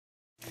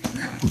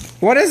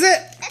What is it?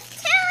 A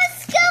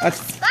telescope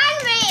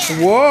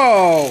Spider-Man.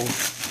 Whoa.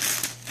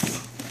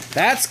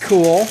 That's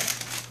cool.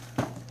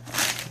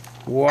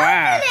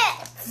 Wow. Open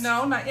it.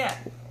 No, not yet.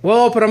 We'll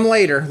open them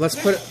later. Let's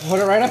put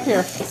it right up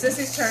here.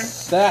 Sissy's turn.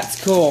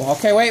 That's cool.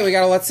 Okay, wait. We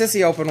gotta let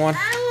Sissy open one.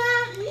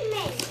 I want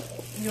Minnie.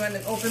 You want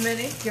to open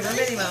Minnie? Give her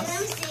Minnie Mouse.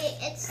 Let me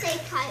see. It's say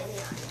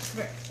Kylie on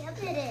it.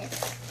 Yep, it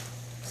is.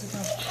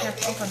 Here,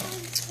 open.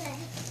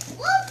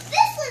 Well,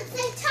 this one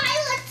says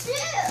Tyler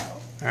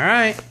too. All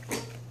right.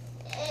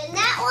 And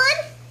that one.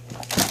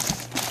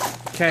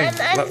 Okay.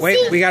 And Wait.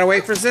 We gotta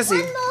wait for Sissy.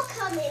 One more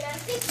coming. I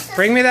think so.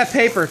 Bring me that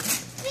paper. I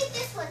think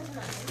this one's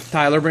mine.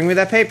 Tyler, bring me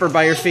that paper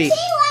by your feet. See,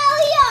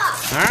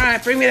 All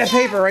right. Bring me that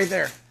paper right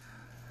there.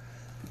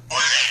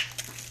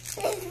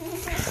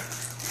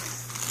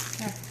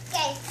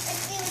 okay, let's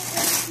see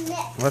what's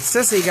next. What's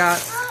Sissy got?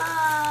 This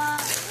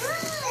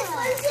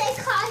one says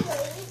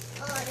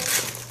Kylie on it.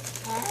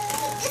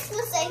 This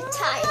one says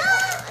Tyler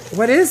on it.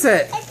 What is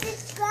it? It's a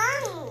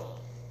scrunny.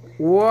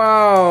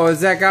 Whoa.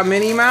 Has that got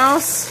Minnie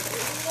Mouse?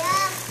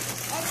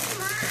 Yeah, it's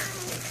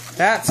mine.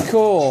 That's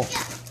cool.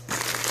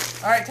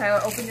 All right,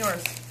 Tyler, open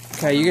yours.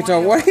 Okay, you get to.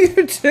 What are you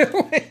He's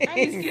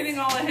doing? getting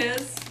all of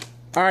his.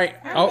 All right.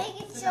 I'm Oh.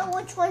 making sure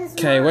which one's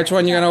Okay. mine. Which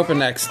one you gonna open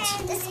next?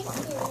 This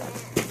one.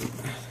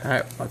 All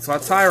right. Let's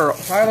let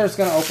Tyler's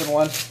gonna open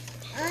one.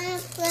 I'm gonna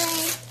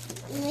play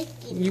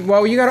Mickey.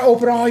 Well, you gotta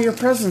open all your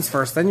presents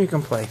first, then you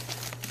can play.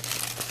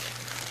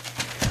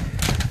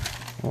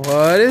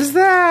 What is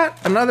that?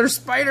 Another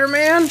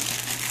Spider-Man? What's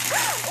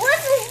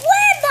the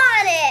web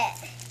on it?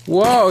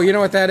 Whoa, you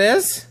know what that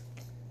is?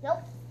 Nope.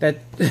 That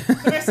Come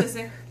here,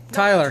 Sissy.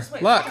 Tyler, just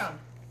wait, look. sit down.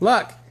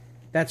 Look.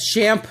 That's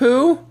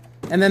shampoo,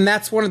 and then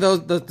that's one of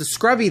those the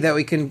scrubby that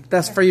we can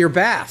that's for your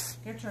bath.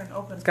 Your turn,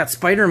 open. It's got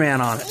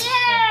Spider-Man on it.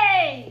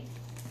 Yay!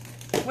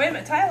 Wait a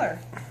minute, Tyler.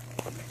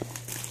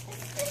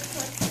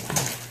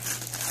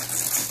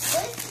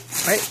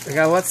 Right, we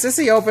gotta let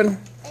Sissy open.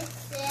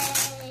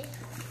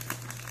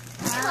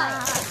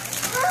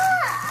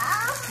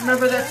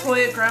 Remember that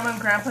toy at Grandma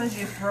and Grandpa's?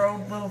 You throw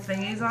little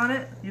thingies on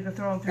it? You can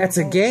throw them through That's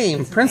the a hole.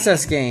 game, It's a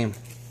princess game.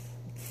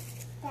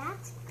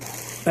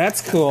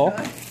 That's cool.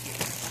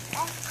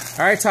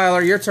 All right,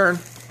 Tyler, your turn.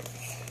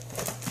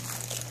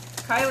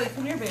 Kylie,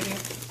 come here, baby.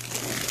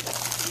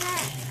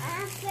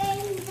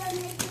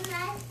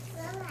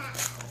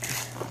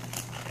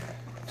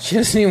 She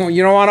doesn't even,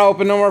 you don't want to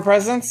open no more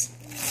presents?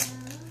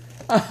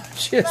 Oh,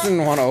 she doesn't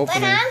want to open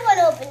But them. I'm going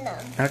to open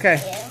them.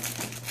 Okay. Yeah.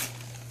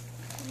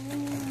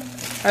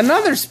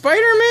 Another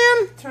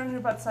Spider-Man? Turn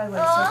your butt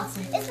sideways so Oh, I can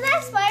see. it's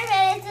not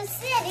Spider-Man, it's a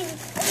city. Let me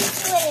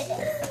see what it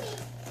is.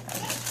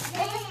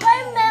 It's a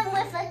Spider-Man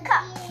with a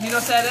cup. You know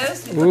what that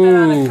is? You put that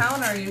on Ooh. the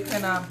counter. You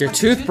can Your put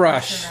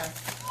toothbrush. in there.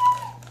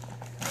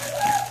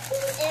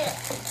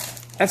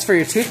 That's for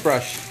your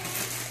toothbrush.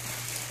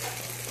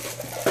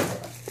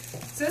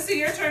 Sissy,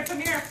 your turn.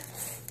 Come here.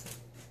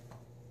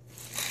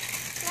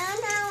 No, I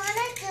don't want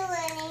to do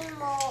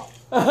anymore.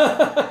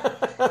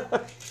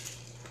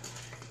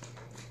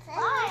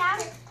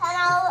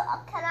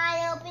 Can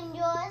I open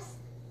yours?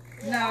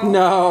 No.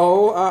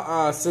 No,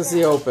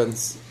 Sissy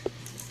opens.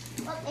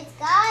 Oh, it's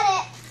got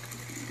it.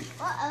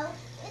 Uh-oh.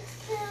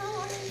 It's too...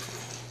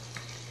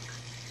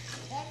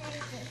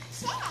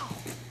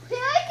 Here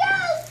I go.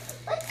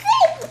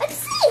 Let's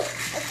see.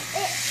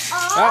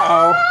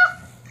 Uh-oh.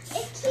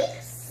 It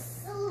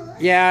keeps...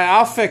 Yeah,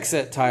 I'll fix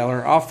it,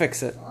 Tyler. I'll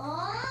fix it. Oh.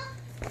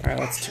 All right,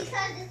 let's turn.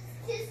 Because